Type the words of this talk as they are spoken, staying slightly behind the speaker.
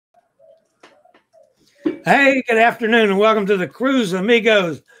Hey, good afternoon, and welcome to the Cruise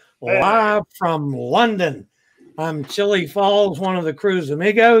Amigos, Hey. live from London. I'm Chili Falls, one of the Cruise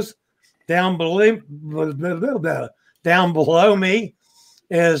Amigos. Down below me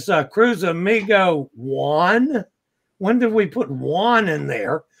is Cruise Amigo 1. When did we put 1 in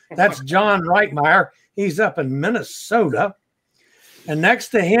there? That's John Reitmeyer. He's up in Minnesota. And next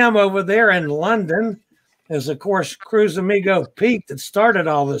to him over there in London is, of course, Cruise Amigo Pete that started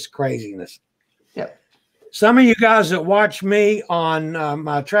all this craziness. Yep. Some of you guys that watch me on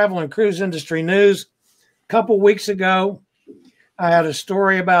my travel and cruise industry news, a couple weeks ago, I had a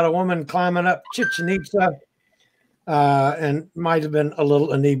story about a woman climbing up Chichen Itza and might have been a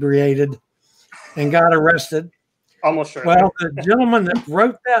little inebriated and got arrested. Almost sure. Well, the gentleman that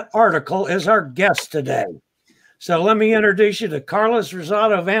wrote that article is our guest today. So let me introduce you to Carlos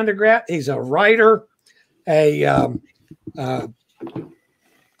Rosado van der Gracht. He's a writer, a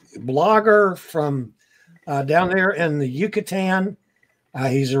blogger from down there in the Yucatan.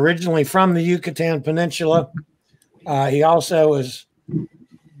 He's originally from the Yucatan Peninsula. He also has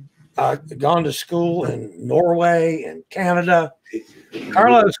gone to school in Norway and Canada.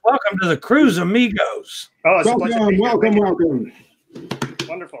 Carlos, welcome to the Cruise Amigos. Oh, it's a pleasure. Welcome.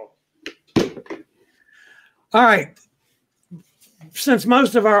 Wonderful. All right. Since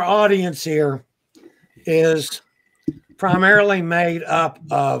most of our audience here is primarily made up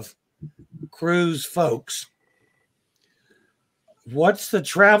of cruise folks, what's the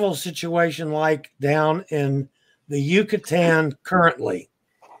travel situation like down in the Yucatan currently?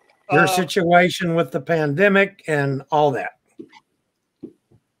 Your situation with the pandemic and all that.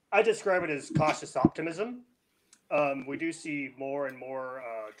 I describe it as cautious optimism. We do see more and more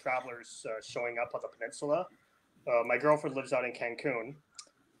travelers showing up on the peninsula. My girlfriend lives out in Cancun,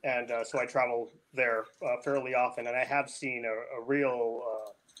 and so I travel there fairly often, and I have seen a real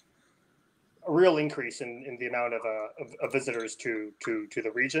increase in the amount of visitors to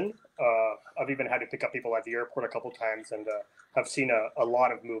the region. I've even had to pick up people at the airport a couple times, and have seen a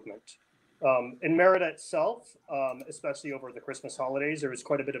lot of movement. In Mérida itself, especially over the Christmas holidays, there was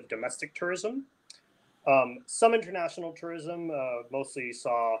quite a bit of domestic tourism. Some international tourism, mostly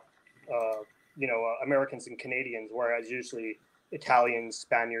saw, Americans and Canadians, whereas usually Italians,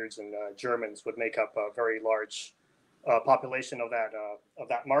 Spaniards, and Germans would make up a very large population of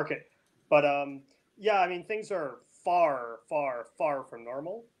that market. But things are far, far, far from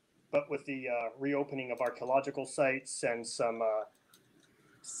normal. But with the reopening of archaeological sites and some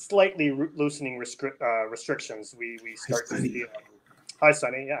slightly loosening restrictions, we start to see. Hi,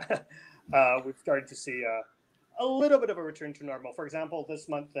 Sunny. Yeah, we've started to see a little bit of a return to normal. For example, this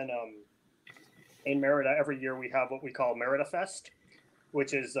month in Mérida, every year we have what we call Mérida Fest,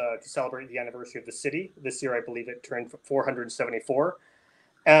 which is to celebrate the anniversary of the city. This year, I believe it turned 474.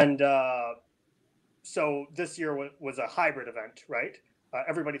 And so this year was a hybrid event, right?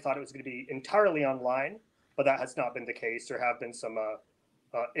 Everybody thought it was going to be entirely online, but that has not been the case. There have been some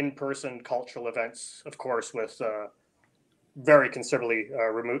in-person cultural events, of course, with very considerably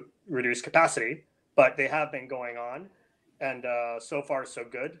reduced capacity, but they have been going on. And so far, so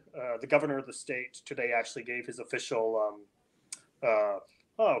good. The governor of the state today actually gave his official,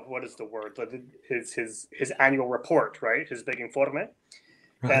 what is the word? His annual report, right? His big informe.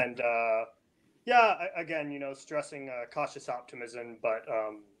 Right. And again, stressing cautious optimism, but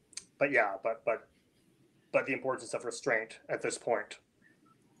the importance of restraint at this point.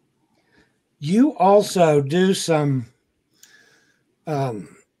 You also do some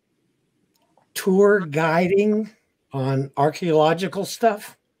tour guiding on archaeological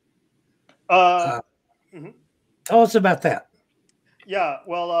stuff. Tell us about that. Yeah,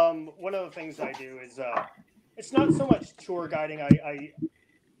 well, one of the things I do is it's not so much tour guiding.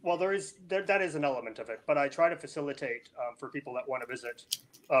 That is an element of it, but I try to facilitate for people that want to visit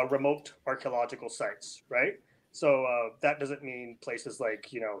remote archaeological sites, right? So that doesn't mean places like,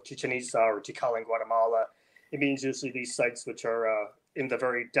 Chichen Itza or Tikal in Guatemala. It means usually these sites which are in the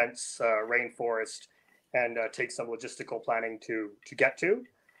very dense rainforest and take some logistical planning to get to.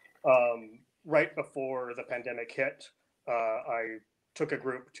 Right before the pandemic hit, I took a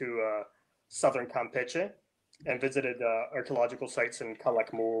group to southern Campeche and visited archaeological sites in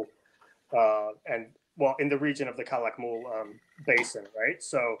Calakmul in the region of the Calakmul basin, right?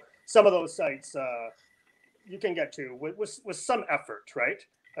 So some of those sites you can get to with some effort, right?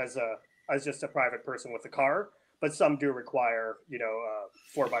 As just a private person with a car, but some do require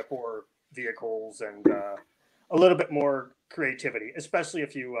 4x4 vehicles and a little bit more creativity, especially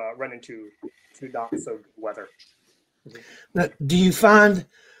if you run into not so good weather. Now, do you find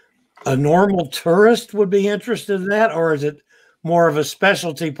a normal tourist would be interested in that, or is it more of a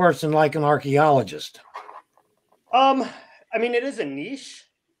specialty person like an archaeologist? I mean, it is a niche,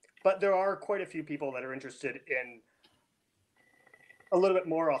 but there are quite a few people that are interested in a little bit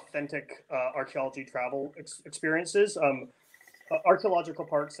more authentic archaeology travel experiences. Archaeological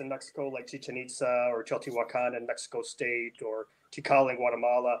parks in Mexico, like Chichen Itza or Teotihuacan in Mexico State or Tikal in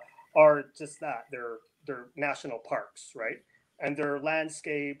Guatemala, are just that. They're national parks, right? And they're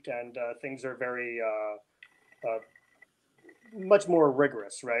landscaped, and things are very much more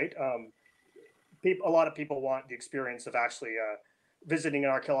rigorous, right? A lot of people want the experience of actually visiting an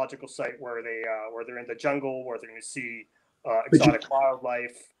archaeological site where they're in the jungle, where they're going to see exotic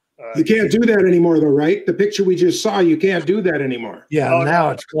wildlife. You can't do that anymore, though, right? The picture we just saw, you can't do that anymore. Yeah, now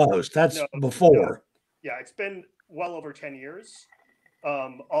it's closed. That's before. No. Yeah, it's been well over 10 years.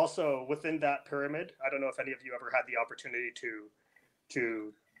 Also, within that pyramid, I don't know if any of you ever had the opportunity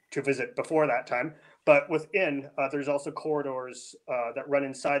to visit before that time, but within, there's also corridors that run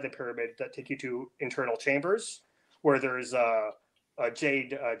inside the pyramid that take you to internal chambers, where there's a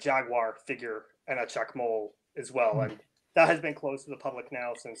jade jaguar figure and a chacmol as well. And that has been closed to the public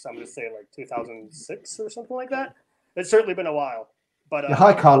now since, I'm going to say, like 2006 or something like that. It's certainly been a while. But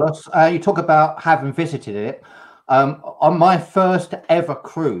hi, Carlos. You talk about having visited it. On my first ever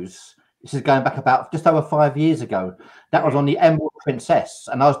cruise, this is going back about just over 5 years ago. That was on the Emerald Princess,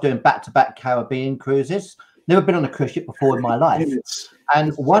 and I was doing back-to-back Caribbean cruises. Never been on a cruise ship before in my life.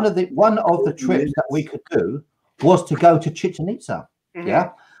 And one of the trips that we could do was to go to Chichen Itza. Yeah,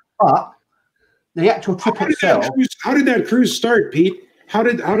 but the actual trip itself. How did that cruise start, Pete? How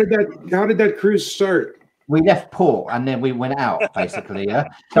did that cruise start? We left port and then we went out, basically. Yeah.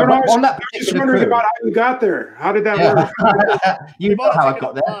 So on that, I'm just wondering about how you got there. How did that work? You know how I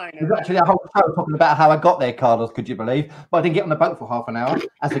got there. There's actually a whole show talking about how I got there, Carlos. Could you believe? But I didn't get on the boat for half an hour,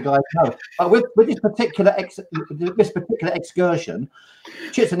 as the guys know. But with this particular excursion,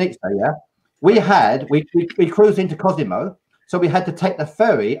 Chichen Itza, yeah, we cruised into Cozumel, so we had to take the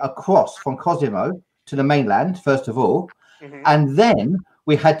ferry across from Cozumel to the mainland first of all, and then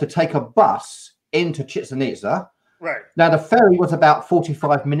we had to take a bus into Chichen Itza. Right. Now the ferry was about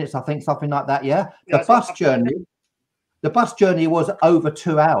 45 minutes, I think, something like that. Yeah. The bus journey was over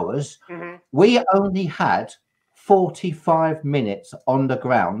 2 hours. We only had 45 minutes on the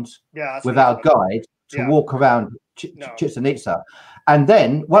ground with our guide to walk around Chichen Itza. And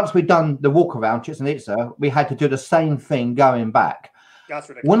then once we'd done the walk around Chichen Itza, we had to do the same thing going back. That's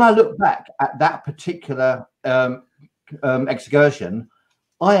ridiculous. When I look back at that particular excursion,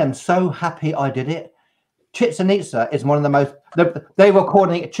 I am so happy I did it. Chichen Itza is one of the most. They were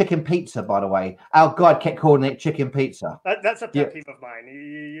calling it chicken pizza, by the way. Our guide kept calling it chicken pizza. That's a pet peeve of mine.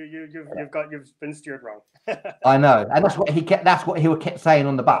 You've been steered wrong. I know, and that's what he kept saying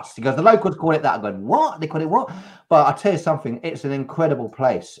on the bus. He goes, the locals call it that. I'm going, what? They call it what? But I tell you something, it's an incredible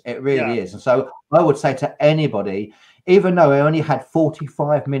place. It really is. And so I would say to anybody, even though I only had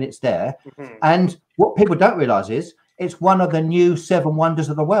 45 minutes there, and what people don't realize is, it's one of the new 7 wonders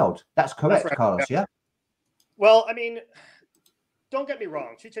of the world. That's correct, Carlos. Yeah. Well, I mean, don't get me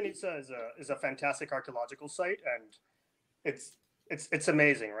wrong. Chichen Itza is a fantastic archaeological site, and it's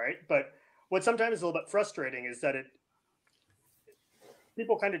amazing, right? But what sometimes is a little bit frustrating is that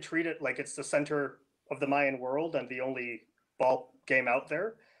people kind of treat it like it's the center of the Mayan world and the only ball game out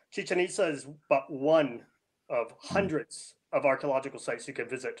there. Chichen Itza is but one of hundreds of archaeological sites you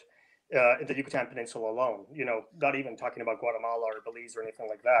could visit in the Yucatan Peninsula alone, not even talking about Guatemala or Belize or anything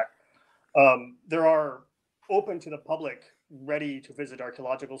like that. There are open to the public, ready to visit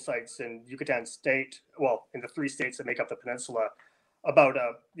archaeological sites in Yucatan state, well, in the 3 states that make up the peninsula, about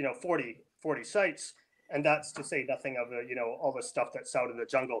 40 sites. And that's to say nothing of all the stuff that's out in the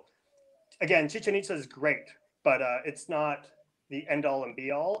jungle. Again, Chichen Itza is great, but it's not the end all and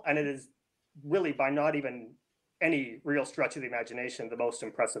be all. And it is really, by not even any real stretch of the imagination, the most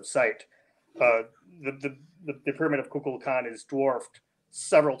impressive site. The pyramid of Kukulkan is dwarfed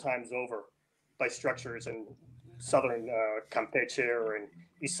several times over by structures in southern Campeche or in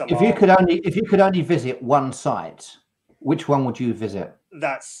Izamal. If you could only visit one site, which one would you visit?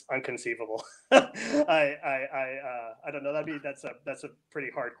 That's unconceivable. I don't know. That's a pretty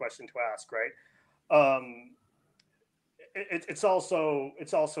hard question to ask, right? It's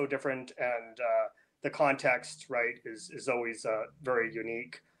also different, and the context, right, is always very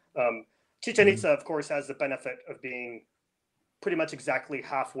unique. Chichen Itza, of course, has the benefit of being pretty much exactly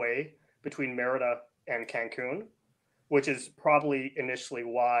halfway between Mérida and Cancun, which is probably initially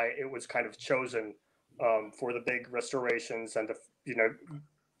why it was kind of chosen for the big restorations and the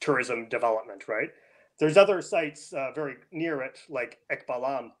tourism development, right? There's other sites very near it, like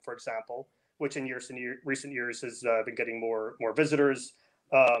Ekbalam, for example, which in recent years has been getting more visitors.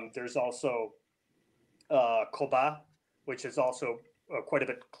 There's also Coba, which is also quite a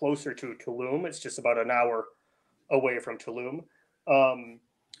bit closer to Tulum. It's just about an hour away from Tulum.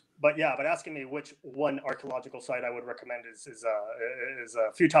 But asking me which one archaeological site I would recommend is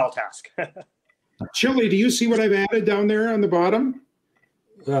a futile task. Chili, do you see what I've added down there on the bottom?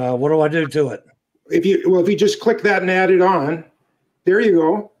 What do I do to it? If you just click that and add it on, there you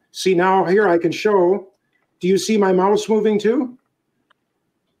go. See, now here I can show. Do you see my mouse moving too?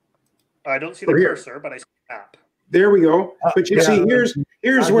 I don't see the cursor, but I see the map. There we go. But you see,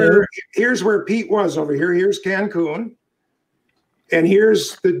 here's where Pete was over here. Here's Cancun, and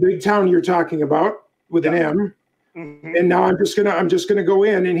here's the big town you're talking about with an M. Mm-hmm. And now I'm just gonna go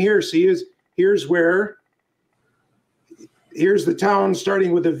in, and here's the town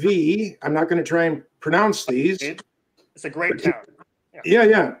starting with a V. I'm not going to try and pronounce these. It's a great town.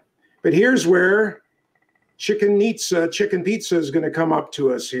 Yeah. But here's where chicken pizza is going to come up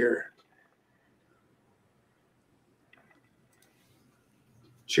to us here.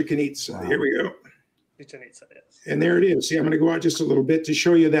 Chichen Itza. Here we go. Chichen Itza, yes. And there it is. See, I'm going to go out just a little bit to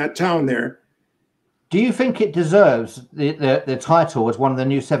show you that town there. Do you think it deserves the title as one of the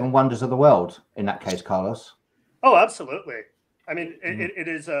new 7 wonders of the world in that case, Carlos? Oh, absolutely. I mean, it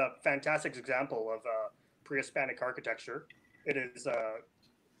is a fantastic example of pre-Hispanic architecture. It is,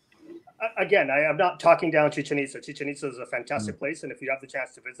 again, I am not talking down Chichen Itza. Chichen Itza is a fantastic place, and if you have the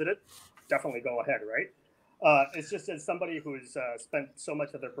chance to visit it, definitely go ahead, right? It's just as somebody who's spent so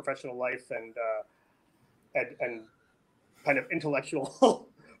much of their professional life and kind of intellectual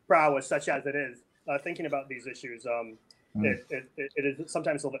prowess, such as it is, thinking about these issues, it is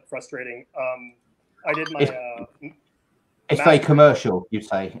sometimes a little bit frustrating. I did my. It's very commercial, you'd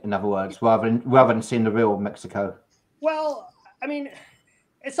say, in other words, rather than seeing the real Mexico. Well, I mean,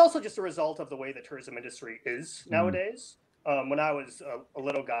 it's also just a result of the way the tourism industry is nowadays. When I was a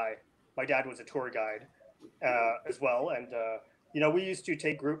little guy, my dad was a tour guide as well, and we used to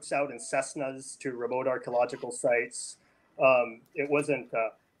take groups out in Cessnas to remote archaeological sites. It wasn't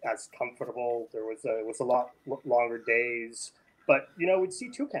as comfortable. There was a lot longer days, but we'd see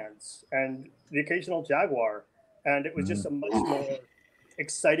toucans and the occasional jaguar, and it was just a much more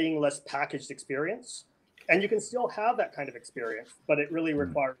exciting, less packaged experience. And you can still have that kind of experience, but it really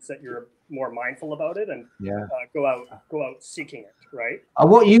requires that you're more mindful about it and go out seeking it, right?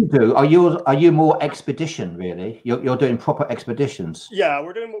 What you do? Are you more expedition really? You're doing proper expeditions. Yeah,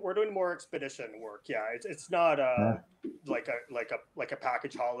 we're doing more expedition work. Yeah, it's not like a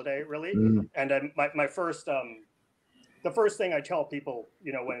package holiday really. And my first the first thing I tell people,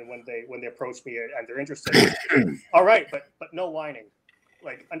 when they approach me and they're interested, all right, but no whining.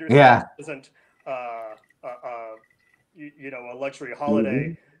 Like understand this isn't a luxury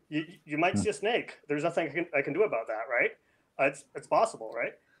holiday. You might see a snake. There's nothing I can do about that, right? It's possible,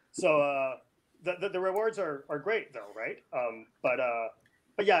 right? So the rewards are great though, right? But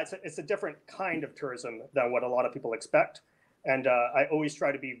yeah, it's a different kind of tourism than what a lot of people expect, and I always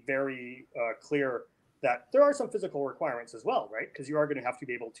try to be very clear that there are some physical requirements as well, right? Because you are going to have to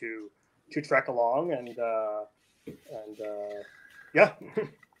be able to trek along and yeah.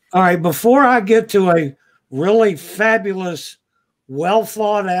 All right, before I get to a really fabulous, well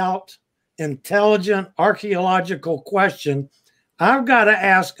thought out, intelligent archaeological question, I've got to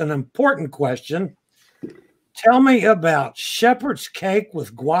ask an important question. Tell me about shepherd's cake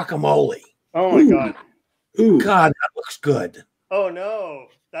with guacamole. Oh my God. Ooh. God, that looks good. Oh no,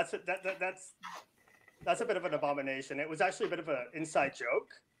 that's a bit of an abomination. It was actually a bit of an inside joke.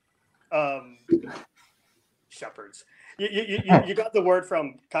 Shepherds. You got the word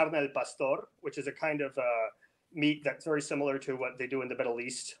from carne al pastor, which is a kind of meat that's very similar to what they do in the Middle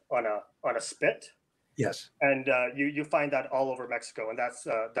East on a spit. Yes. And you find that all over Mexico, and that's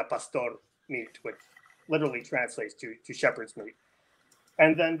the pastor meat, which literally translates to shepherd's meat.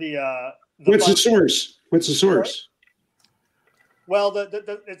 And then what's the source? What's the source? Well,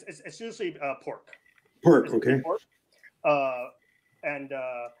 it's usually pork. Pork, okay. Pork.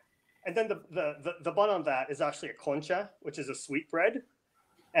 And then the bun on that is actually a concha, which is a sweet bread.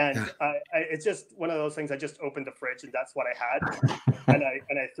 And it's just one of those things. I just opened the fridge and that's what I had, and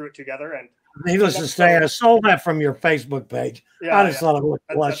I threw it together. And needless to say, I sold that from your Facebook page. I just thought it looked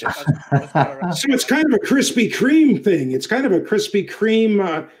delicious. So it's kind of a Krispy Kreme thing. It's kind of a Krispy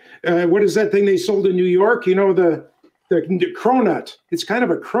Kreme. What is that thing they sold in New York? The cronut. It's kind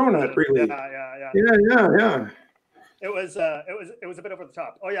of a cronut, really. Yeah. It was a bit over the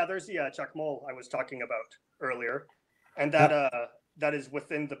top. Oh yeah, there's the chacmol I was talking about earlier, and that is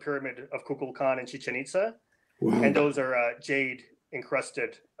within the pyramid of Kukulkan and Chichen Itza, and those are jade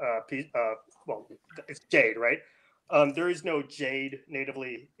encrusted. Well, it's jade, right? There is no jade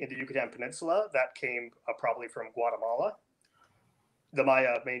natively in the Yucatan Peninsula. That came probably from Guatemala. The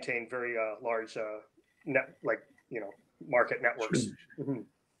Maya maintain very large market networks. Mm-hmm.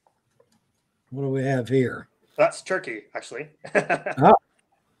 What do we have here? That's Turkey, actually. Oh,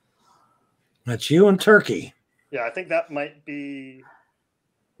 that's you and Turkey. Yeah, I think that might be.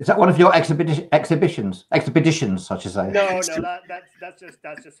 Is that one of your expeditions, I should say? No, that's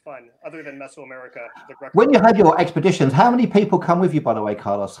just fun. Other than Mesoamerica, the Gracht. When you have your expeditions, how many people come with you, by the way,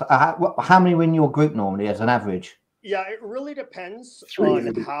 Carlos? How many are in your group normally, as an average? Yeah, it really depends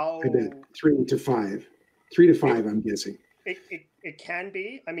on how. 3 to 5. 3 to 5, I'm guessing. It can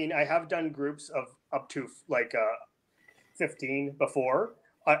be. I mean, I have done groups of up to 15 before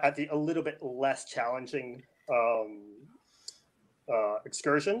at the a little bit less challenging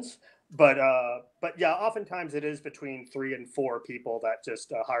excursions. But yeah, oftentimes it is between 3 and 4 people that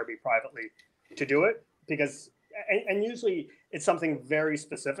just hire me privately to do it, because and usually it's something very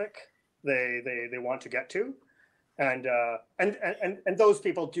specific they want to get to, and those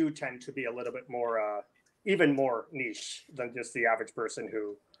people do tend to be a little bit more even more niche than just the average person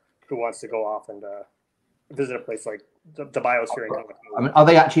who wants to go off and visit a place like the biosphere. I mean, are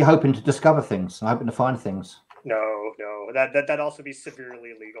they actually hoping to discover things and hoping to find things? No, that'd also be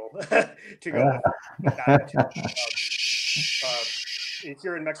severely illegal to go with that.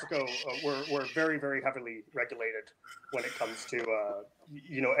 Here in Mexico, we're very, very heavily regulated when it comes to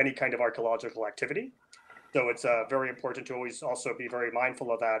any kind of archaeological activity. So it's very important to always also be very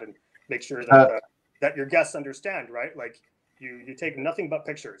mindful of that and make sure that that your guests understand, right? Like you take nothing but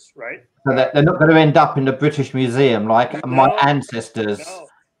pictures, right? So they're not going to end up in the British Museum like my ancestors.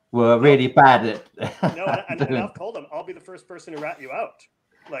 Were really bad at. No, and I've told them I'll be the first person to rat you out.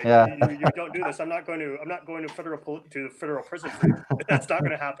 Like you don't do this. I'm not going to the federal prison for you. That's not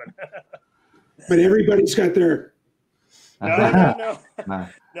going to happen. But everybody's got their. No.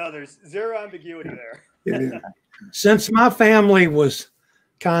 There's zero ambiguity there. Yeah. Since my family was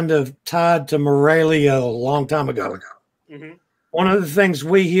kind of tied to Morelia a long time ago, mm-hmm. One of the things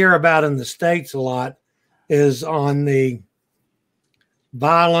we hear about in the States a lot is on the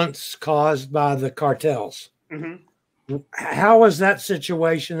violence caused by the cartels. Mm-hmm. How is that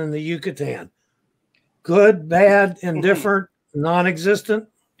situation in the Yucatan? Good, bad, indifferent, non-existent?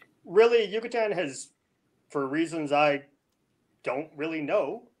 Really, Yucatan has, for reasons I don't really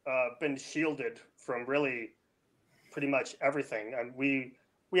know, been shielded from really pretty much everything. And we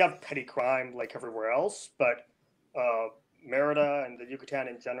have petty crime like everywhere else, but Mérida and the Yucatan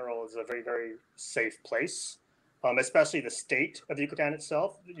in general is a very, very safe place. Especially the state of Yucatan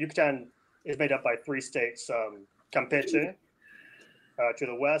itself. Yucatan is made up by 3 states: Campeche to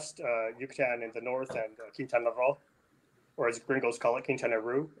the west, Yucatan in the north, and Quintana Roo, or as gringos call it, Quintana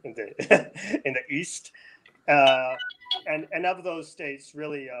Roo in the in the east. And of those states,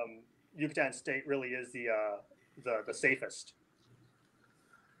 really, Yucatan state really is the safest.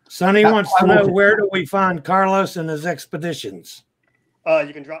 Sonny wants to know, where do we find Carlos and his expeditions?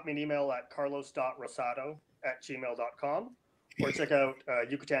 You can drop me an email at carlos.rosado@gmail.com or check out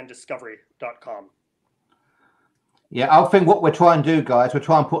yucatandiscovery.com. Yeah, I think what we're trying to do, guys, we're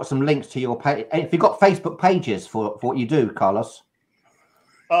trying to put some links to your page. If you've got Facebook pages for what you do, Carlos.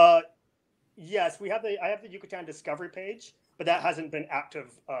 Yes, I have the Yucatan Discovery page, but that hasn't been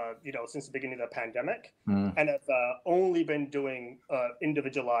active, since the beginning of the pandemic. And I've only been doing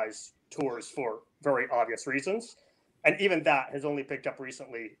individualized tours for very obvious reasons. And even that has only picked up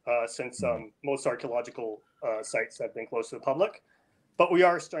recently since most archaeological sites have been closed to the public. But we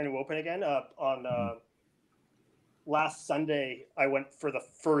are starting to open again. On last Sunday, I went for the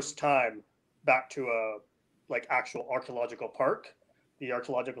first time back to a actual archaeological park, the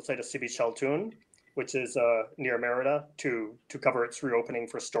archaeological site of Sibi Chaltun, which is near Mérida, to cover its reopening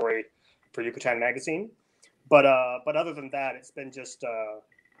for story for Yucatan Magazine. But other than that, it's been just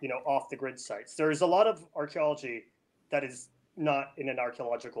off the grid sites. There's a lot of archaeology that is not in an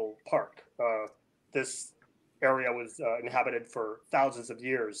archaeological park. This area was inhabited for thousands of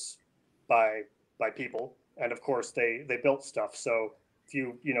years by people, and of course they built stuff. So if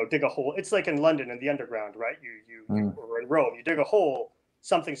you dig a hole, it's like in London in the underground, right? You or in Rome, you dig a hole,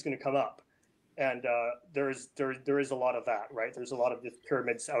 something's going to come up, and there is a lot of that, right? There's a lot of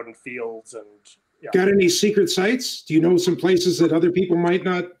pyramids out in fields, and Got any secret sites? Do you know some places that other people might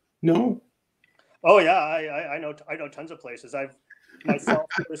not know? Oh yeah, I know tons of places. I've myself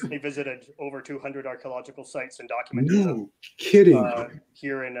personally visited over 200 archaeological sites and documented them. Kidding.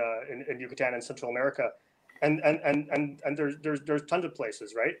 Here in Yucatan and Central America, and there's tons of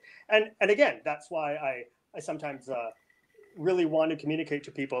places, right? And again, that's why I sometimes really want to communicate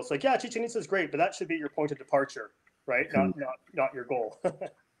to people. It's like, yeah, Chichen Itza is great, but that should be your point of departure, right? Not your goal.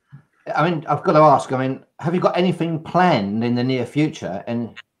 I mean, I've got to ask. I mean, have you got anything planned in the near future?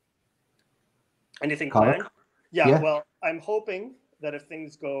 And anything Carlos? planned? Yeah, Yeah. well, I'm hoping that if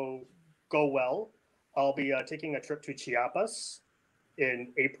things go well, I'll be taking a trip to Chiapas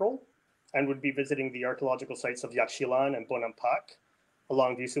in April, and would be visiting the archaeological sites of Yaxchilan and Bonampak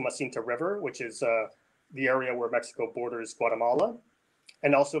along the Usumacinta River, which is the area where Mexico borders Guatemala,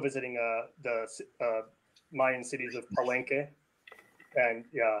 and also visiting the Mayan cities of Palenque. And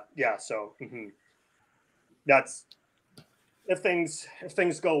so that's if things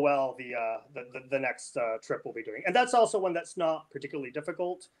go well, the next trip we'll be doing, and that's also one that's not particularly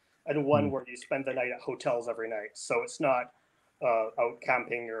difficult, and one where you spend the night at hotels every night, so it's not out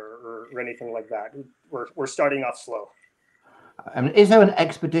camping or anything like that. We're starting off slow. I mean, is there an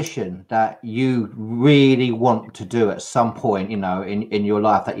expedition that you really want to do at some point, in your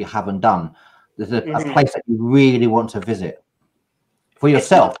life that you haven't done? There's a place that you really want to visit for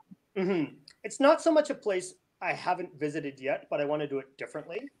yourself. It's not so much a place I haven't visited yet, but I want to do it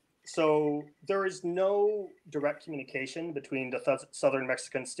differently. So there is no direct communication between the southern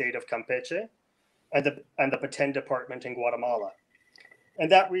Mexican state of Campeche and the Petén department in Guatemala.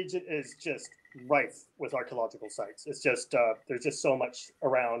 And that region is just rife with archaeological sites. It's just, there's just so much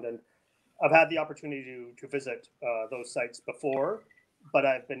around. And I've had the opportunity to visit those sites before, but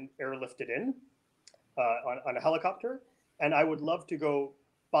I've been airlifted in on a helicopter. And I would love to go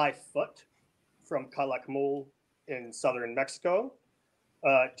by foot from Calakmul in southern Mexico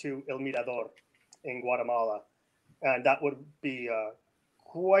to El Mirador in Guatemala. And that would be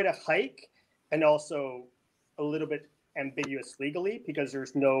quite a hike, and also a little bit ambiguous legally because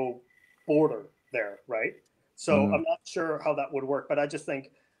there's no border there, right? So I'm not sure how that would work, but I just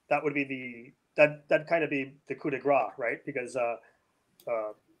think that would be that'd kind of be the coup de grace, right? Because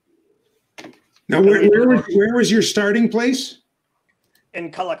now where was your starting place? In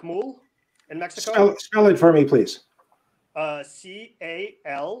Calakmul, in Mexico. Spell it for me, please. Calkmul,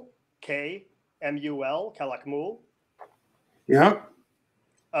 Calakmul. Yeah.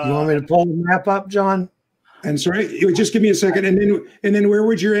 You want me to pull the map up, John? And sorry, you would just give me a second, and then where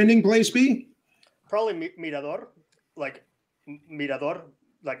would your ending place be? Probably Mirador, like Mirador,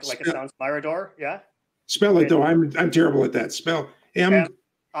 like it sounds, Mirador, yeah. Spell it though. I'm terrible at that. Spell Mirador.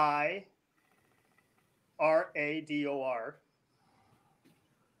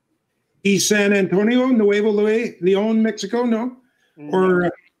 East San Antonio, Nuevo Leon, Mexico, no?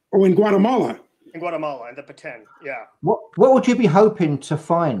 Or in Guatemala. In Guatemala, and the Petén, yeah. What would you be hoping to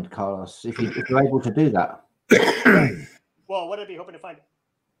find, Carlos, if you're able to do that? Well, what I'd be hoping to find,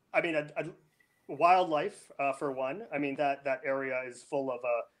 I mean, wildlife for one. I mean, that area is full of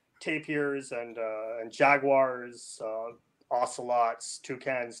tapirs and jaguars, ocelots,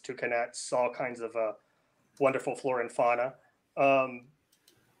 toucans, toucanettes, all kinds of wonderful flora and fauna.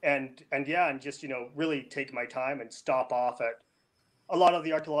 And just really take my time and stop off at a lot of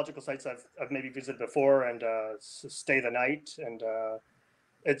the archaeological sites I've maybe visited before, and stay the night. And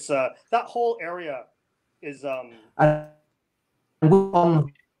it's that whole area is on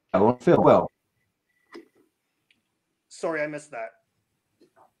film. Well, sorry, I missed that.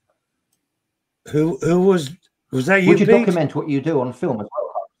 Who was that? You would you document what you do on film as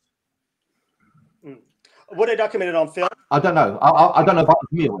well? What I documented on film? I don't know. I don't know about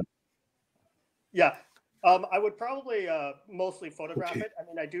the view. Yeah. I would probably mostly photograph it. I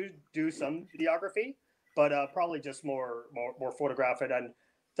mean, I do some videography, but probably just more photograph it, and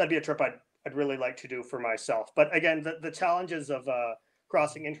that'd be a trip I'd really like to do for myself. But again, the challenges of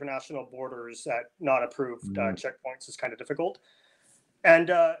crossing international borders at not approved checkpoints is kind of difficult. And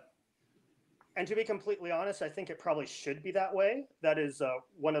to be completely honest, I think it probably should be that way. That is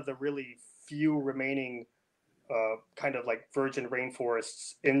one of the really few remaining kind of like virgin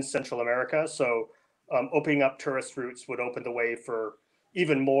rainforests in Central America. So opening up tourist routes would open the way for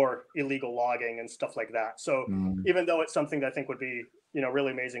even more illegal logging and stuff like that. So even though it's something that I think would be,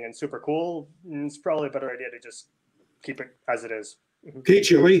 really amazing and super cool, it's probably a better idea to just keep it as it is. Okay,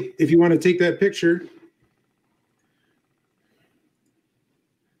 Chili, if you want to take that picture.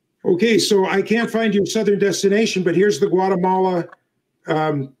 Okay, so I can't find your southern destination, but here's the Guatemala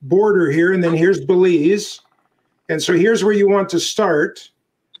border here, and then here's Belize. And so here's where you want to start.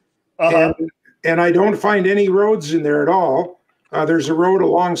 And I don't find any roads in there at all. There's a road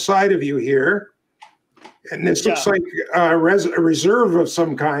alongside of you here. And this looks like a reserve of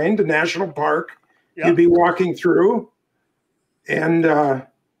some kind, a national park. You'd be walking through. And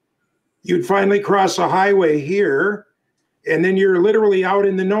you'd finally cross a highway here. And then you're literally out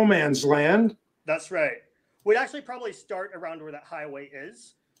in the no man's land. That's right. We'd actually probably start around where that highway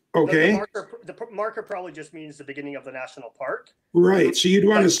is. Okay. The marker probably just means the beginning of the national park. Right. So you'd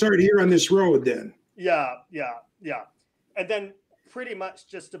want to start here on this road then. Yeah. And then pretty much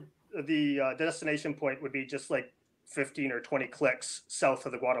just the destination point would be just like 15 or 20 clicks south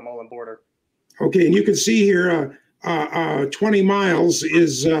of the Guatemalan border. Okay. And you can see here, 20 miles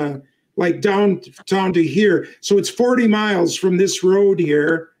is like down to here. So it's 40 miles from this road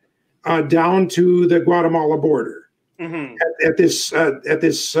here down to the Guatemala border. Mm-hmm. At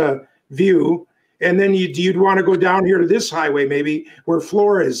this view, and then you'd want to go down here to this highway, maybe where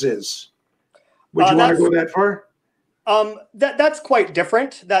Flores is. Would you want to go that far? That's quite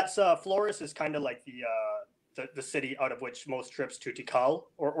different. That's Flores is kind of like the city out of which most trips to Tikal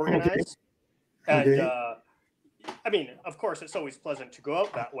are organized. Okay. And I mean, of course, it's always pleasant to go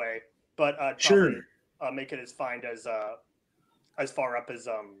out that way, but sure, make it as fine as far up as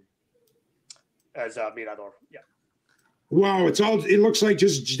Mirador. Yeah. Wow, it looks like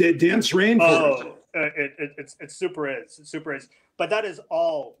just dense rainforest. Oh, it super is. But that is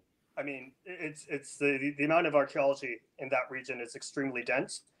all. I mean, it's the amount of archaeology in that region is extremely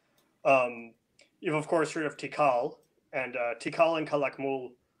dense. You've of course heard of Tikal, and Tikal and Calakmul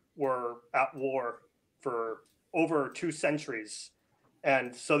were at war for over 2 centuries,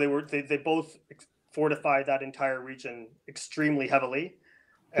 and so they both fortified that entire region extremely heavily,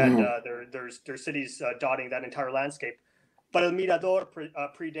 and there's cities dotting that entire landscape. But El Mirador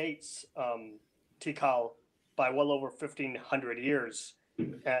predates Tikal by well over 1,500 years,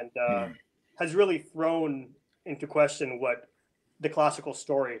 and has really thrown into question what the classical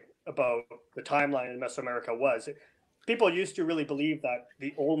story about the timeline in Mesoamerica was. People used to really believe that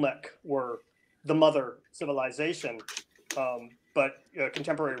the Olmec were the mother civilization, but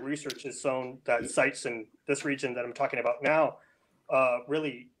contemporary research has shown that sites in this region that I'm talking about now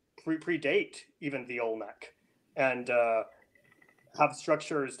really predate even the Olmec, and have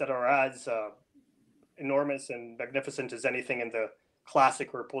structures that are as enormous and magnificent as anything in the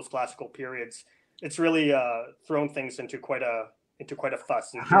classic or post-classical periods. It's really thrown things into quite a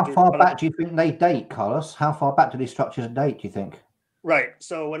fuss. How far back do you think they date, Carlos? How far back do these structures date, do you think? Right.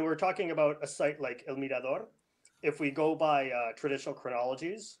 So when we're talking about a site like El Mirador, if we go by traditional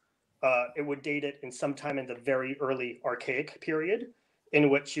chronologies, it would date it in sometime in the very early Archaic period, in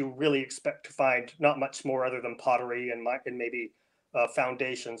which you really expect to find not much more other than pottery and maybe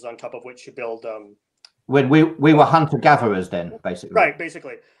foundations on top of which you build. When we were hunter-gatherers then, basically. Right,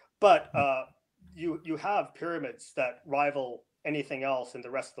 basically. But you have pyramids that rival anything else in the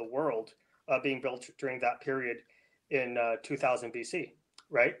rest of the world being built during that period in 2000 BC,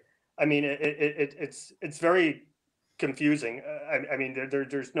 right? I mean, it's very confusing. I mean,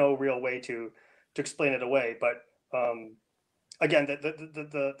 there's no real way to explain it away. But again,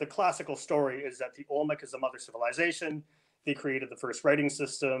 the classical story is that the Olmec is the mother civilization. They created the first writing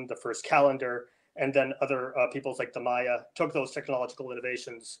system, the first calendar, and then other peoples like the Maya took those technological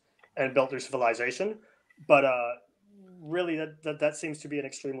innovations and built their civilization. But really, that seems to be an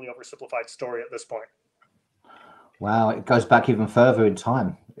extremely oversimplified story at this point. Wow, it goes back even further in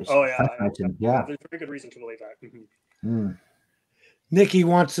time. It's fascinating. Yeah. There's a very good reason to believe that. Mm-hmm. Mm. Nikki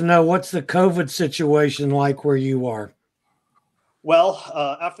wants to know, what's the COVID situation like where you are? Well,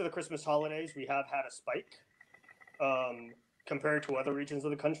 after the Christmas holidays, we have had a spike. Compared to other regions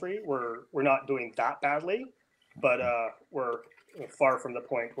of the country, we're not doing that badly, but we're far from the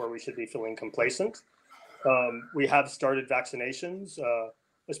point where we should be feeling complacent. We have started vaccinations. I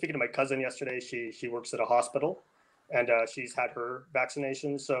was speaking to my cousin yesterday. She works at a hospital, and she's had her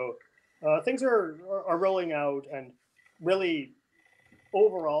vaccinations. So things are rolling out, and really,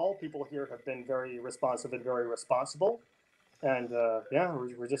 overall, people here have been very responsive and very responsible. And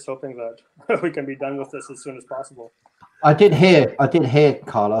we're just hoping that we can be done with this as soon as possible. I did hear,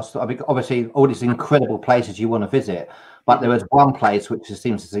 Carlos. I mean, obviously, all these incredible places you want to visit, but there was one place which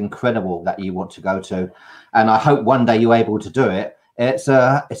seems as incredible that you want to go to, and I hope one day you're able to do it. It's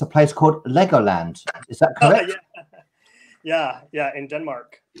a place called Legoland. Is that correct? Yeah, in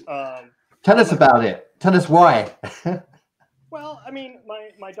Denmark. Tell us about it. Tell us why. Well, I mean,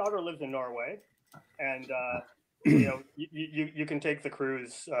 my daughter lives in Norway, and you can take the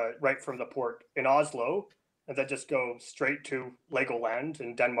cruise right from the port in Oslo, and then just go straight to Legoland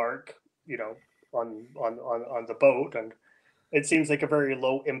in Denmark, on the boat. And it seems like a very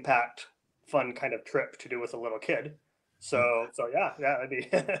low impact, fun kind of trip to do with a little kid. So yeah, that'd be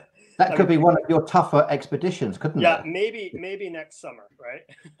that could be one of your tougher expeditions, couldn't it? Yeah, maybe next summer, right?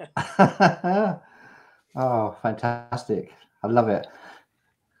 Oh, fantastic. I love it.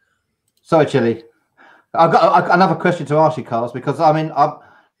 Sorry, Chili. I've got another question to ask you, Carlos, because I mean,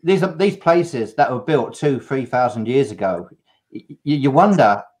 these places that were built 2,000-3,000 years ago. You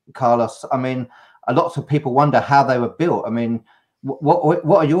wonder Carlos. I mean, lots of people wonder how they were built. I mean,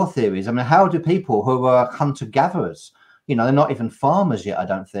 what are your theories? I mean, how do people who are hunter-gatherers, you know, they're not even farmers yet, I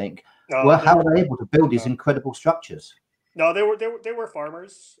don't think. No, Well, how are they able to build these incredible structures? No, they were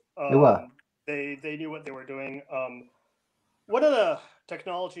farmers. They were. They knew what they were doing. One of the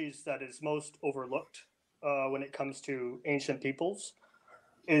technologies that is most overlooked when it comes to ancient peoples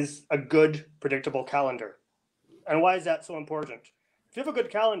is a good, predictable calendar. And why is that so important? If you have a good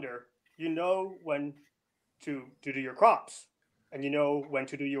calendar, you know when to do your crops, and you know when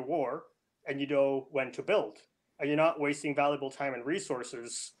to do your war, and you know when to build, and you're not wasting valuable time and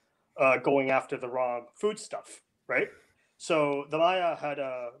resources going after the wrong food stuff, right? So the Maya had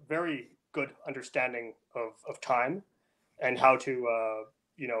a very good understanding of time and how to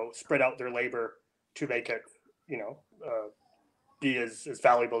spread out their labor to make it be as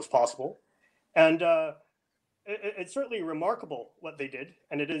valuable as possible. And it's certainly remarkable what they did,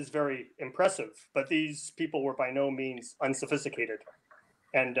 and it is very impressive. But these people were by no means unsophisticated,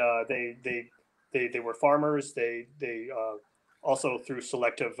 and they were farmers. They also, through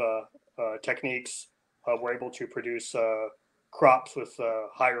selective techniques, were able to produce crops with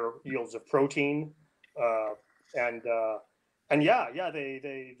higher yields of protein, and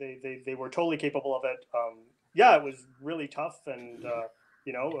they were totally capable of it. It was really tough, and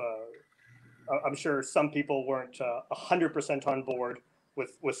I'm sure some people weren't 100% on board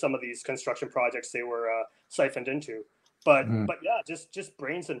with some of these construction projects they were siphoned into. But yeah, just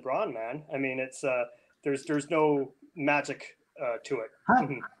brains and brawn, man. I mean, it's there's no magic to it.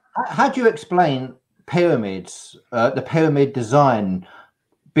 How do you explain pyramids, the pyramid design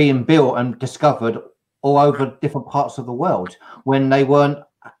being built and discovered all over different parts of the world when they weren't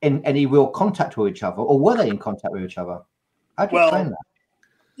in any real contact with each other, or were they in contact with each other? How do you explain that?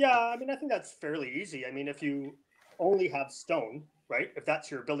 Yeah, I mean, I think that's fairly easy. I mean, if you only have stone, right, if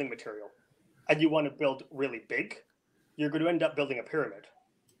that's your building material, and you want to build really big, you're going to end up building a pyramid,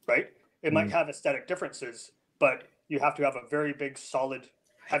 right? It might have aesthetic differences, but you have to have a very big, solid,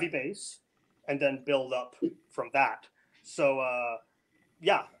 heavy base, and then build up from that. So, I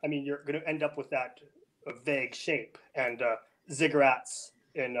mean, you're going to end up with that vague shape. And ziggurats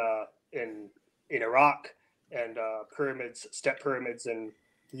in Iraq, and pyramids, step pyramids in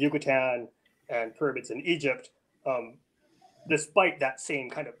Yucatan, and pyramids in Egypt, despite that same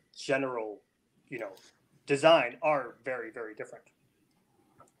kind of general, design, are very, very different.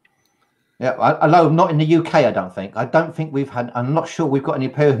 Yeah, although not in the UK, I don't think we've had. I'm not sure we've got any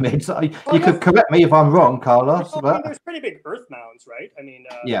pyramids. You could correct me if I'm wrong, Carlos. I mean, there's pretty big earth mounds, right? I mean,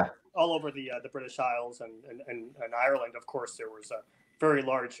 all over the British Isles and Ireland, of course, there was very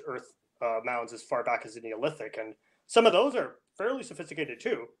large earth mounds as far back as the Neolithic, and some of those are fairly sophisticated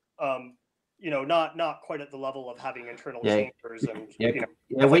too. Not quite at the level of having internal chambers and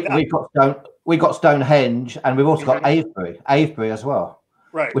we got Stonehenge, and we've also got Avebury as well,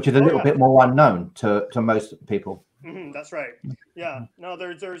 right? Which is a little bit more unknown to most people. That's right. Yeah. No,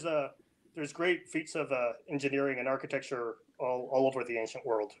 there's great feats of engineering and architecture all over the ancient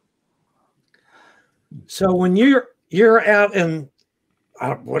world. So when you're out in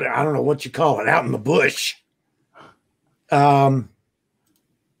I don't know what you call it, out in the bush, I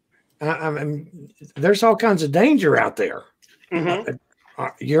mean, there's all kinds of danger out there.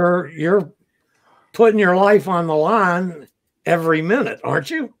 You're putting your life on the line every minute,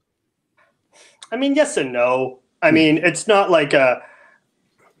 aren't you? I mean, yes and no. I mean, it's not like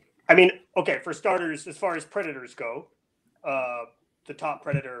okay, for starters, as far as predators go, the top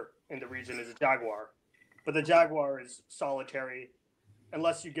predator in the region is a jaguar, but the jaguar is solitary.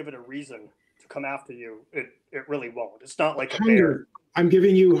 Unless you give it a reason to come after you, it really won't. It's not like hunger. A bear. I'm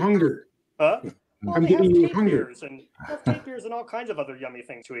giving you hunger. Huh? Well, I'm giving you hunger. And tape beers and all kinds of other yummy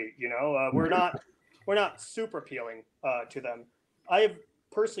things to eat. We're not super appealing to them. I have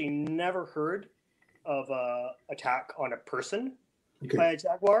personally never heard of attack on a person by a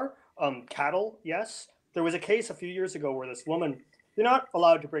jaguar. Cattle, yes. There was a case a few years ago where this woman, you're not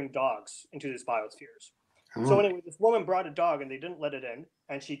allowed to bring dogs into these biospheres. So anyway, this woman brought a dog and they didn't let it in,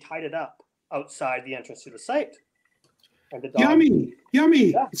 and she tied it up outside the entrance to the site. And the dog, yummy!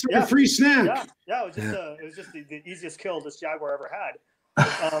 Yeah, it's like a free snack. Yeah. It was just the easiest kill this jaguar ever had.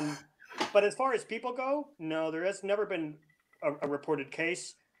 But as far as people go, no, there has never been a reported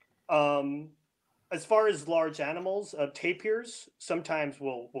case. As far as large animals, tapirs sometimes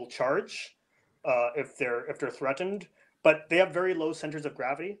will charge if they're threatened, but they have very low centers of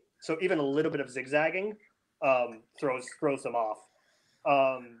gravity, so even a little bit of zigzagging throws them off.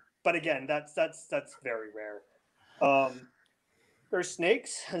 But again, that's very rare. There's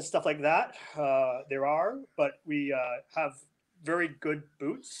snakes and stuff like that. There are, but we have very good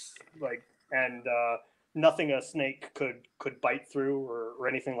boots, like, and nothing a snake could bite through or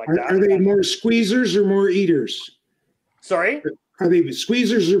anything like that. Are they more squeezers or more eaters? Sorry? Are they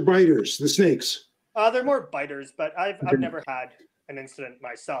squeezers or biters, the snakes? They're more biters, but I've never had an incident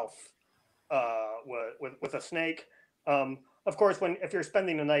myself with a snake. Of course, if you're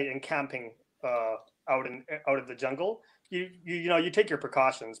spending the night and camping out of the jungle, you take your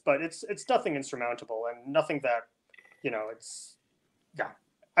precautions, but it's nothing insurmountable and nothing that it's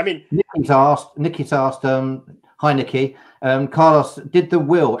I mean, Nikki's asked, hi Nikki, Carlos, did the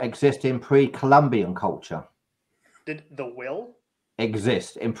will exist in pre-Columbian culture? Did the will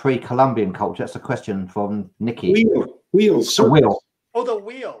exist in pre-Columbian culture? That's a question from Nikki. Wheel. Oh, the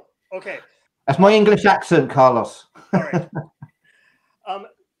wheel. Okay. That's my English accent, Carlos. All right.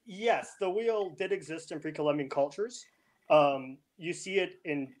 Yes, the wheel did exist in pre-Columbian cultures. You see it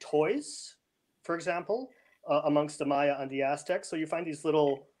in toys, for example, amongst the Maya and the Aztecs. So you find these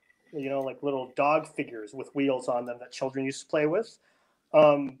little, like little dog figures with wheels on them that children used to play with.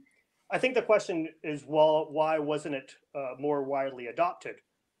 I think the question is, well, why wasn't it more widely adopted?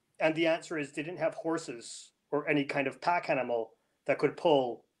 And the answer is they didn't have horses or any kind of pack animal that could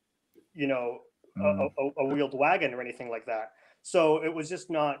pull, a wheeled wagon or anything like that. So it was just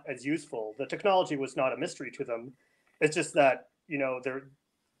not as useful. The technology was not a mystery to them. It's just that,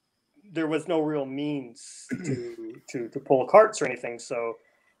 there was no real means to pull carts or anything. So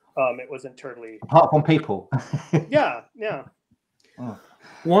it wasn't terribly... Apart from people. Yeah. Oh.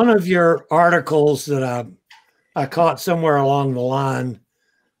 One of your articles that I caught somewhere along the line,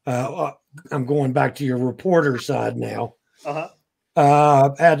 I'm going back to your reporter side now,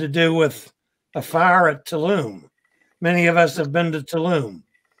 had to do with a fire at Tulum. Many of us have been to Tulum.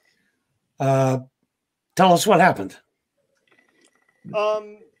 Tell us what happened.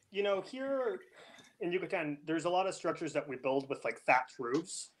 Here in Yucatan, there's a lot of structures that we build with like thatched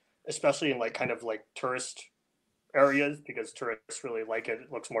roofs, especially in like kind of like tourist areas, because tourists really like it.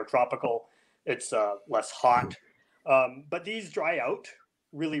 It looks more tropical. It's less hot. But these dry out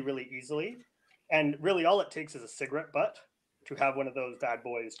really, really easily. And really all it takes is a cigarette butt to have one of those bad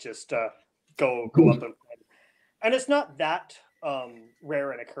boys just go up and it's not that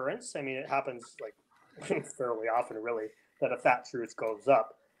rare an occurrence. I mean, it happens like fairly often, really, that a thatched roof goes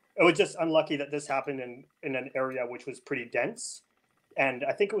up. It was just unlucky that this happened in an area which was pretty dense. And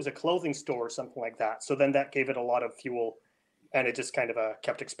I think it was a clothing store or something like that. So then that gave it a lot of fuel and it just kind of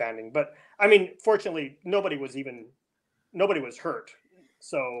kept expanding. But I mean, fortunately, nobody was hurt.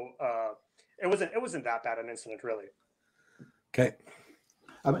 So it wasn't that bad an incident, really. Okay.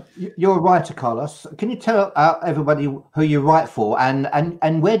 You're a writer, Carlos. Can you tell everybody who you write for and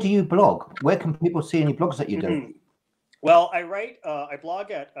where do you blog? Where can people see any blogs that you do? Well, I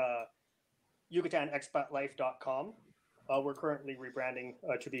blog at YucatanExpatLife.com. We're currently rebranding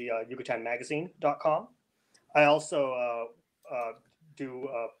to be YucatanMagazine.com. I also do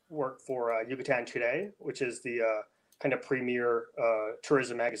work for Yucatan Today, which is the kind of premier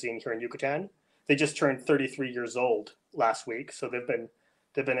tourism magazine here in Yucatan. They just turned 33 years old last week, so they've been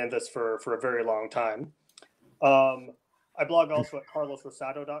in this for a very long time. I blog also at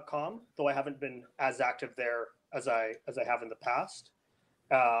carlosrosado.com, though I haven't been as active there as I have in the past.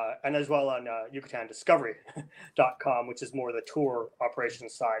 And as well on YucatanDiscovery.com, which is more the tour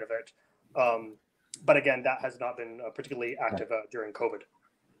operations side of it. But again, that has not been particularly active during COVID.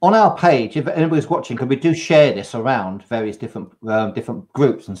 On our page, if anybody's watching, because we do share this around various different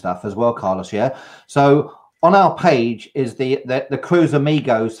groups and stuff as well, Carlos. Yeah. So on our page is the Cruise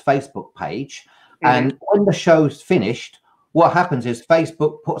Amigos Facebook page, and when the show's finished, what happens is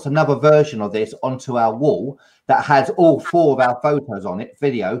Facebook puts another version of this onto our wall that has all 4 of our photos on it,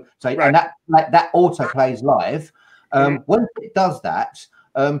 video. So and that auto plays live. When it does that,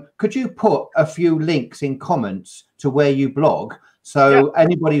 could you put a few links in comments to where you blog? So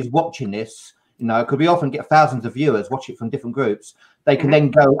anybody who's watching this, because we often get thousands of viewers watch it from different groups, they can then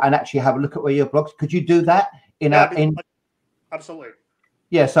go and actually have a look at where your blogs. Could you do that Absolutely.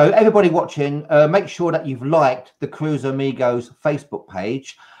 Yeah, so everybody watching, make sure that you've liked the Cruise Amigos Facebook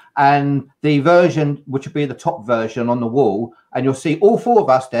page and the version, which will be the top version on the wall, and you'll see all 4 of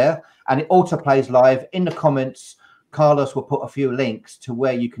us there, and it auto plays live. In the comments, Carlos will put a few links to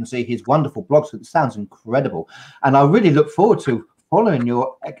where you can see his wonderful blogs. It sounds incredible, and I really look forward to following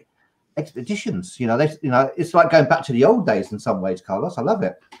your expeditions. It's like going back to the old days in some ways, Carlos. I love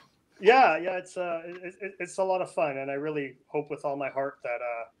it. Yeah, it's a lot of fun, and I really hope with all my heart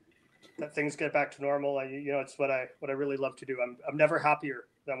that things get back to normal. It's what I really love to do. I'm never happier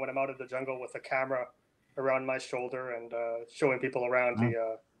than when I'm out of the jungle with a camera around my shoulder and showing people around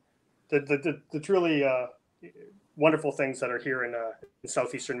the truly wonderful things that are here in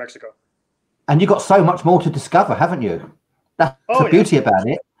southeastern Mexico. And you've got so much more to discover, haven't you? That's the beauty about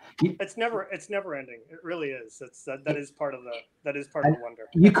it. It's never ending. It really is. That is part of the wonder.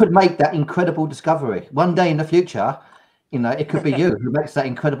 You could make that incredible discovery one day in the future. You know, it could be you who makes that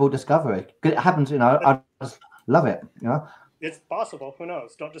incredible discovery. It happens, you know. I just love it. You know, it's possible. Who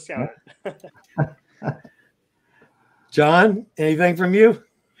knows? Don't discount it. John, anything from you?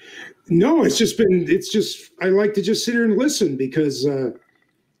 No, it's just I like to just sit here and listen because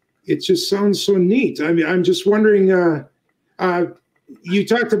it just sounds so neat. I mean, I'm just wondering, you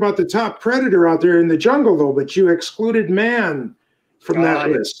talked about the top predator out there in the jungle, though, but you excluded man from that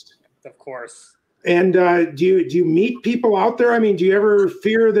list. Of course. And do you meet people out there? I mean, do you ever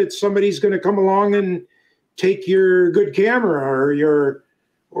fear that somebody's going to come along and take your good camera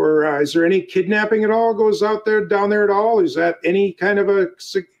or is there any kidnapping at all goes down there at all? Is that any kind of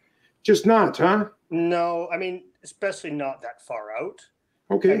just not, huh? No, I mean, especially not that far out.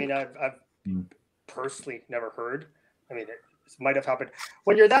 Okay. I mean, I've personally never heard. I mean, it might have happened.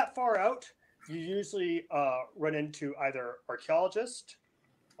 When you're that far out, you usually run into either archaeologists.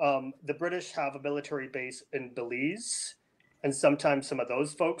 The British have a military base in Belize, and sometimes some of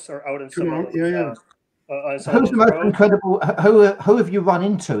those folks are out in some of those, who's the most incredible? Who have you run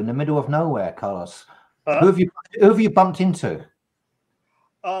into in the middle of nowhere, Carlos? Who have you bumped into?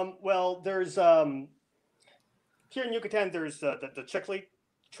 Well, there's here in Yucatan. There's the chicle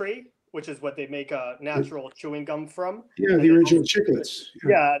tree, which is what they make natural chewing gum from. Yeah, the original chiclets.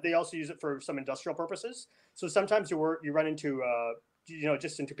 Yeah, they also use it for some industrial purposes. So sometimes you run into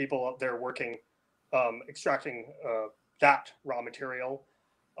just into people out there working, extracting that raw material.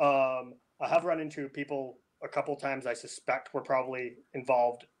 I have run into people a couple times I suspect were probably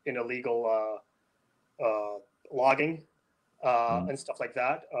involved in illegal logging and stuff like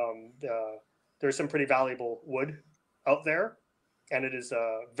that. There's some pretty valuable wood out there, and it is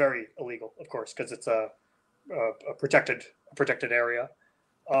very illegal, of course, because it's a protected area.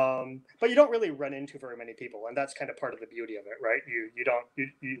 But you don't really run into very many people, and that's kind of part of the beauty of it, right?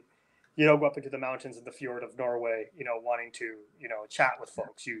 You don't go up into the mountains in the fjord of Norway, wanting to, chat with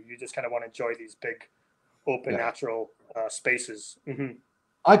folks. You just kind of want to enjoy these big, open, natural spaces. Mm-hmm.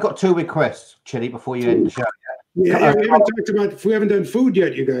 I got 2 requests, Chili, before you end the show. Yeah, we haven't done food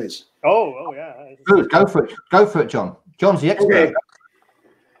yet, you guys. Oh yeah. Food, go for it, John. John's the expert. Okay.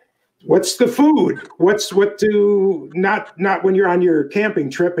 What's the food? Not when you're on your camping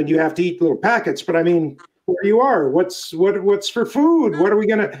trip and you have to eat little packets, but I mean, where you are, what's for food? What are we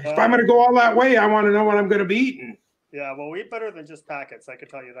gonna? If I'm gonna go all that way, I want to know what I'm gonna be eating. Yeah, well, we eat better than just packets. I can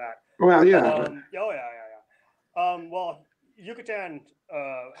tell you that. Well, yeah. Well, Yucatan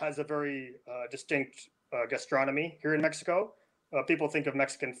has a very distinct gastronomy here in Mexico. People think of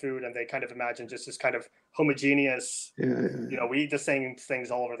Mexican food and they kind of imagine just this kind of homogeneous. Yeah. We eat the same things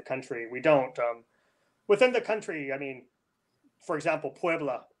all over the country. We don't. Within the country, I mean, for example,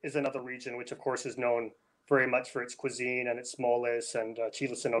 Puebla is another region which, of course, is known very much for its cuisine and its moles and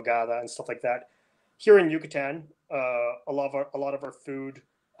chiles en nogada and stuff like that. Here in Yucatan, a lot of our food,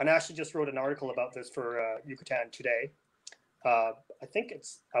 and I actually just wrote an article about this for Yucatan Today. I think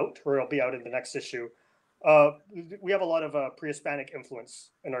it's out, or it'll be out in the next issue. We have a lot of pre-Hispanic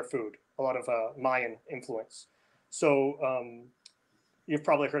influence in our food, a lot of Mayan influence. So you've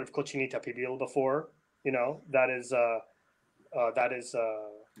probably heard of cochinita pibil before. That is a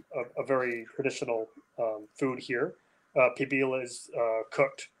very traditional food here. Pibil is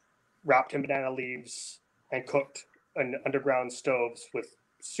cooked, wrapped in banana leaves, and cooked in underground stoves with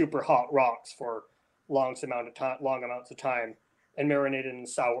super hot rocks for long amounts of time, and marinated in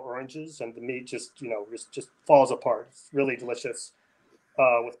sour oranges, and the meat just falls apart. It's really delicious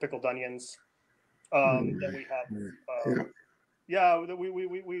with pickled onions. Then we have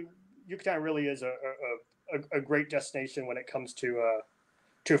Yucatan really is a great destination when it comes to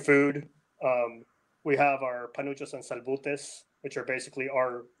food. We have our panuchos and salbutes, which are basically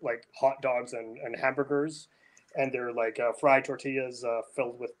our like hot dogs and hamburgers, and they're like fried tortillas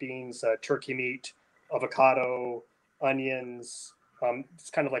filled with beans, turkey meat, avocado, onions. It's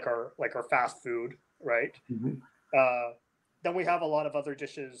kind of like our fast food, right? Mm-hmm. Then we have a lot of other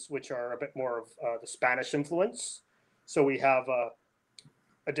dishes which are a bit more of the Spanish influence. So we have a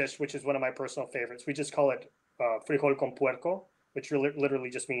dish which is one of my personal favorites. We just call it frijol con puerco, which literally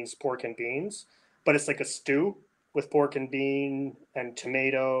just means pork and beans. But it's like a stew with pork and bean and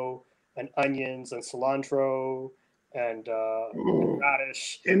tomato and onions and cilantro and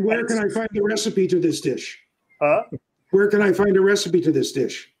radish. And where can I find the recipe to this dish? Huh? Where can I find a recipe to this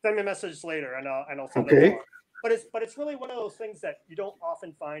dish? Send me a message later, and I'll send it along. it's really one of those things that you don't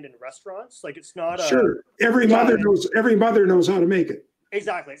often find in restaurants. Like it's not a sure. Every mother knows how to make it.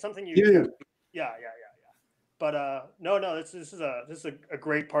 Exactly. It's something you yeah. But no, this is a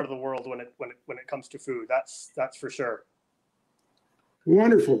great part of the world when it comes to food. That's for sure.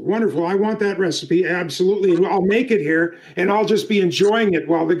 Wonderful, wonderful. I want that recipe, absolutely. And I'll make it here, and I'll just be enjoying it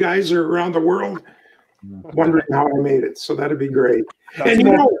while the guys are around the world wondering how I made it. So that'd be great. And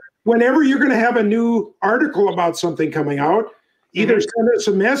you know, whenever you're going to have a new article about something coming out, either send us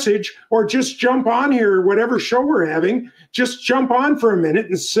a message or just jump on here, whatever show we're having, just jump on for a minute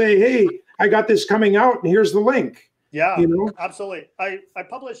and say, hey, I got this coming out and here's the link. Yeah, you know? Absolutely. I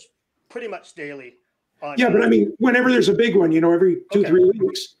publish pretty much daily. But I mean, whenever there's a big one, you know, every 2-3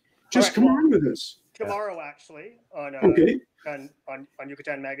 weeks, just come on with us. Tomorrow, actually, on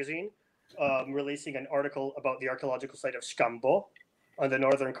Yucatan Magazine, releasing an article about the archaeological site of Xcambo on the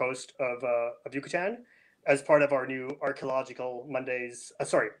northern coast of Yucatan as part of our new Archaeology Mondays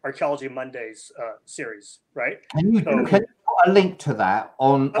series, right? Can you put a link to that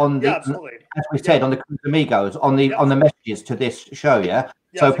on the absolutely. As we said on the Cruise Amigos on the messages to this show,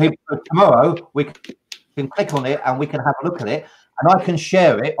 so people tomorrow we can click on it and we can have a look at it, and I can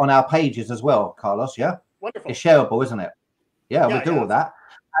share it on our pages as well, Carlos. Wonderful. It's shareable, isn't it? We do all that.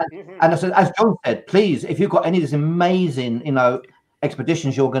 And as John said, please, if you've got any of these amazing,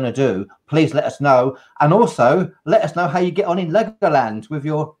 expeditions you're going to do, please let us know, and also let us know how you get on in Legoland with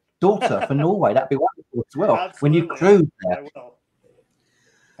your daughter for Norway. That'd be wonderful as well. Absolutely. When you cruise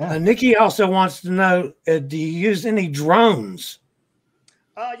there. Nikki also wants to know: do you use any drones?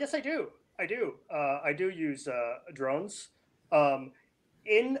 Yes, I do. I do use drones.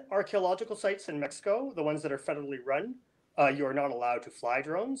 In archaeological sites in Mexico, the ones that are federally run, you are not allowed to fly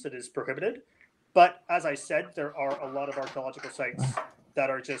drones. It is prohibited. But as I said, there are a lot of archaeological sites that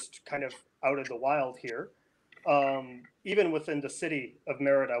are just kind of out in the wild here. Even within the city of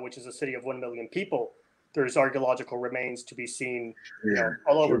Mérida, which is a city of 1 million people, there's archaeological remains to be seen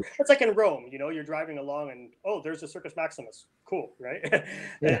all over. It's like in Rome, you're driving along and, there's a Circus Maximus. Cool, right?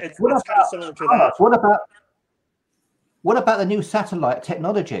 It's kind of similar to that. What about the new satellite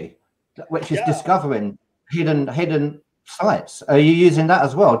technology, which is discovering hidden sites? Are you using that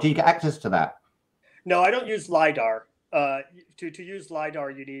as well? Do you get access to that? No, I don't use LiDAR. To use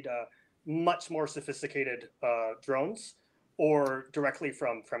LiDAR, you need much more sophisticated drones or directly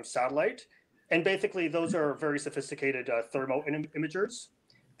from satellite. And basically, those are very sophisticated thermo imagers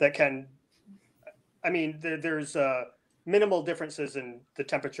that can, there's minimal differences in the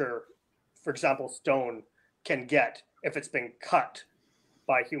temperature, for example, stone can get if it's been cut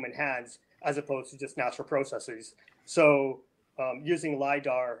by human hands as opposed to just natural processes. So using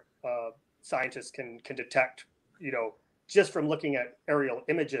LiDAR, scientists can detect, just from looking at aerial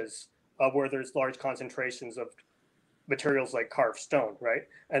images where there's large concentrations of materials like carved stone, right?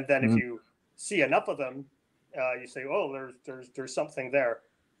 And then if you see enough of them, you say, there's something there.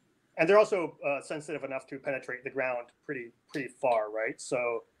 And they're also sensitive enough to penetrate the ground pretty far, right?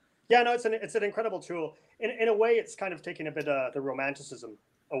 So, it's an incredible tool. In a way, it's kind of taking a bit of the romanticism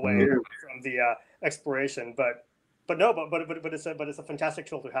away from the exploration, but it's a fantastic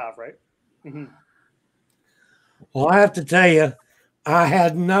tool to have, right? Mm-hmm. Well, I have to tell you, I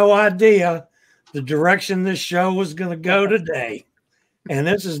had no idea the direction this show was going to go today, and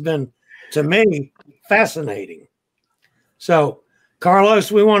this has been, to me, fascinating. So,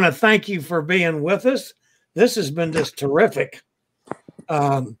 Carlos, we want to thank you for being with us. This has been just terrific.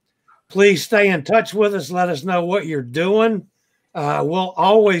 Please stay in touch with us. Let us know what you're doing. We'll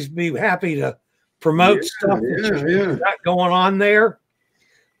always be happy to promote stuff that you've got going on there.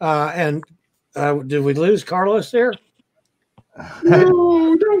 And did we lose Carlos there?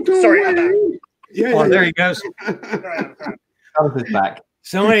 No, don't go away. There he goes. Carlos is back.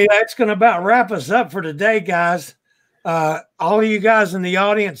 So anyway, that's going to about wrap us up for today, guys. All of you guys in the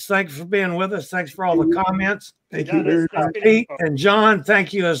audience, thanks for being with us. Thanks for all the comments. Thank you very much. Pete and John,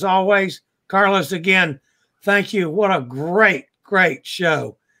 thank you as always. Carlos, again, thank you. What a great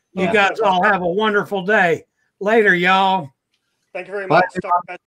show. You guys all have a wonderful day. Later, y'all. Thank you very much.